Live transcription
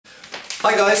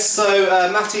Hi guys, so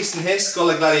Matt Easton here,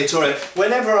 Scholar Gladiatoria.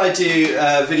 Whenever I do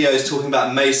videos talking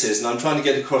about maces, and I'm trying to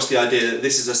get across the idea that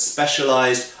this is a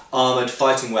specialised armoured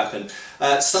fighting weapon,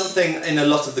 something in a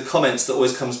lot of the comments that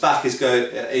always comes back is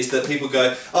that people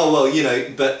go, oh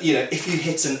well, but if you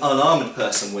hit an unarmoured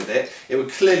person with it, it would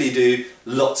clearly do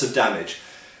lots of damage.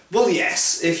 Well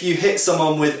yes, if you hit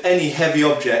someone with any heavy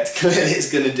object, clearly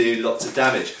it's going to do lots of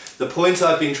damage. The point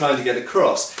I've been trying to get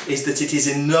across is that it is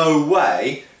in no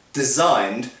way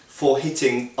designed for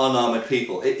hitting unarmoured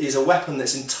people. It is a weapon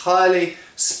that's entirely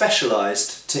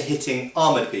specialised to hitting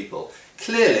armoured people.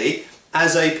 Clearly,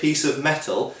 as a piece of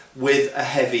metal with a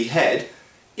heavy head,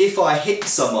 if I hit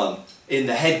someone in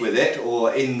the head with it,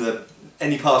 or in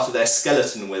any part of their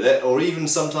skeleton with it, or even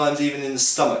sometimes even in the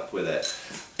stomach with it,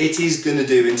 it is going to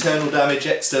do internal damage,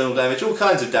 external damage, all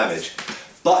kinds of damage.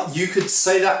 But you could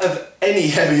say that of any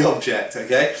heavy object,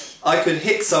 okay? I could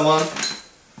hit someone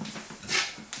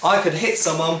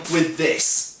with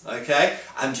this, okay?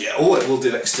 And yeah, oh, it will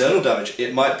do external damage.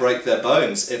 It might break their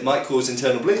bones. It might cause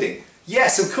internal bleeding.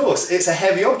 Yes, of course, it's a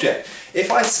heavy object. If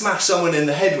I smash someone in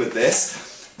the head with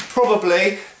this,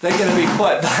 probably they're going to be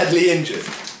quite badly injured.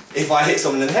 If I hit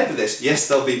someone in the head with this, yes,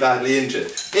 they'll be badly injured.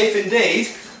 If indeed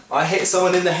I hit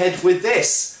someone in the head with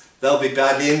this, they'll be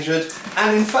badly injured.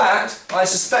 And in fact, I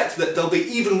suspect that they'll be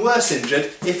even worse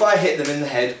injured if I hit them in the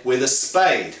head with a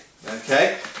spade,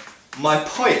 okay? My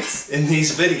point in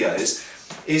these videos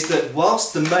is that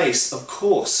whilst the mace of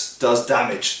course does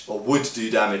damage, or would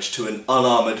do damage, to an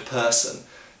unarmoured person,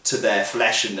 to their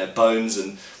flesh and their bones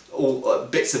and all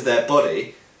bits of their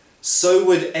body, so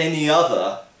would any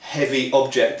other heavy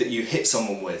object that you hit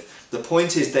someone with. The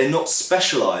point is they're not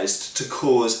specialised to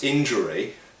cause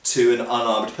injury to an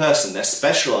unarmed person. They're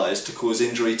specialised to cause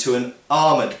injury to an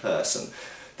armoured person.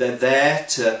 They're there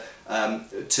to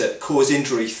cause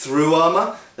injury through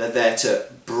armour. They're there to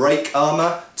break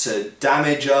armour, to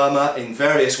damage armour in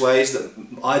various ways that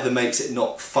either makes it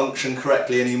not function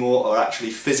correctly anymore, or actually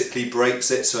physically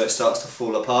breaks it so it starts to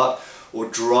fall apart, or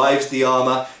drives the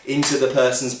armour into the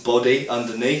person's body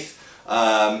underneath,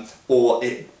 or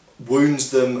it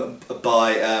wounds them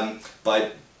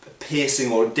by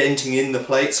piercing or denting in the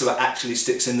plate so it actually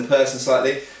sticks in the person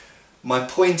slightly. My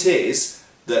point is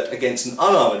that against an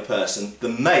unarmoured person, the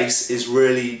mace is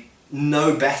really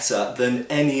no better than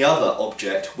any other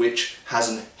object which has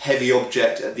a heavy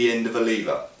object at the end of a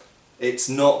lever. It's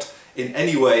not in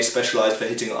any way specialised for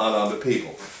hitting unarmoured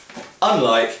people.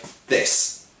 Unlike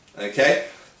this, okay?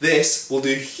 This will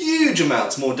do huge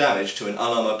amounts more damage to an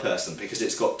unarmoured person because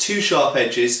it's got two sharp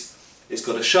edges, it's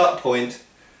got a sharp point,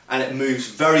 and it moves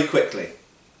very quickly,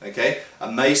 okay?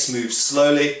 A mace moves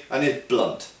slowly and is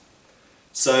blunt.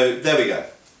 So there we go.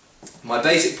 My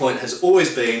basic point has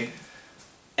always been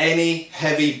any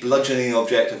heavy bludgeoning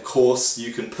object, of course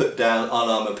you can put down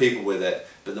unarmoured people with it,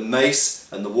 but the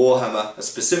mace and the Warhammer are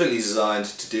specifically designed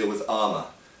to deal with armour.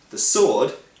 The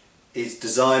sword is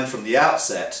designed from the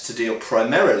outset to deal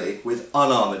primarily with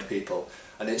unarmoured people,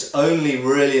 and it's only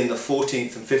really in the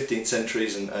 14th and 15th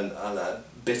centuries and a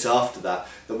bit after that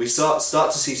that we start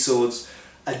to see swords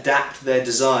adapt their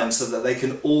design so that they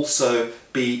can also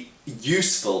be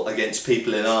useful against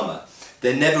people in armour.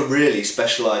 They're never really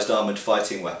specialised armoured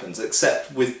fighting weapons,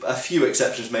 except with a few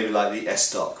exceptions, maybe like the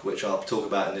S-stock, which I'll talk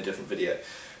about in a different video.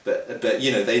 But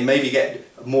they maybe get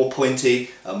more pointy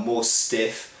and more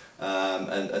stiff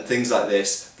and things like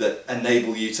this that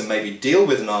enable you to maybe deal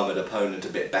with an armoured opponent a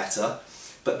bit better.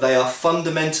 But they are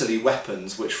fundamentally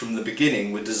weapons which from the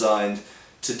beginning were designed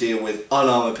to deal with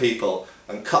unarmoured people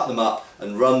and cut them up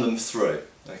and run them through,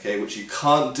 okay, which you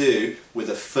can't do with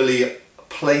a fully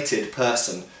plated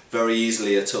person very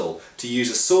easily at all. To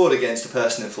use a sword against a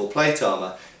person in full plate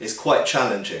armour is quite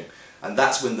challenging, and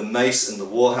that's when the mace and the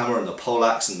warhammer and the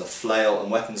poleaxe and the flail and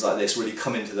weapons like this really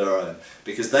come into their own,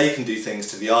 because they can do things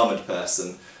to the armoured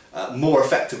person more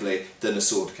effectively than a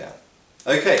sword can.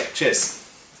 Okay, cheers.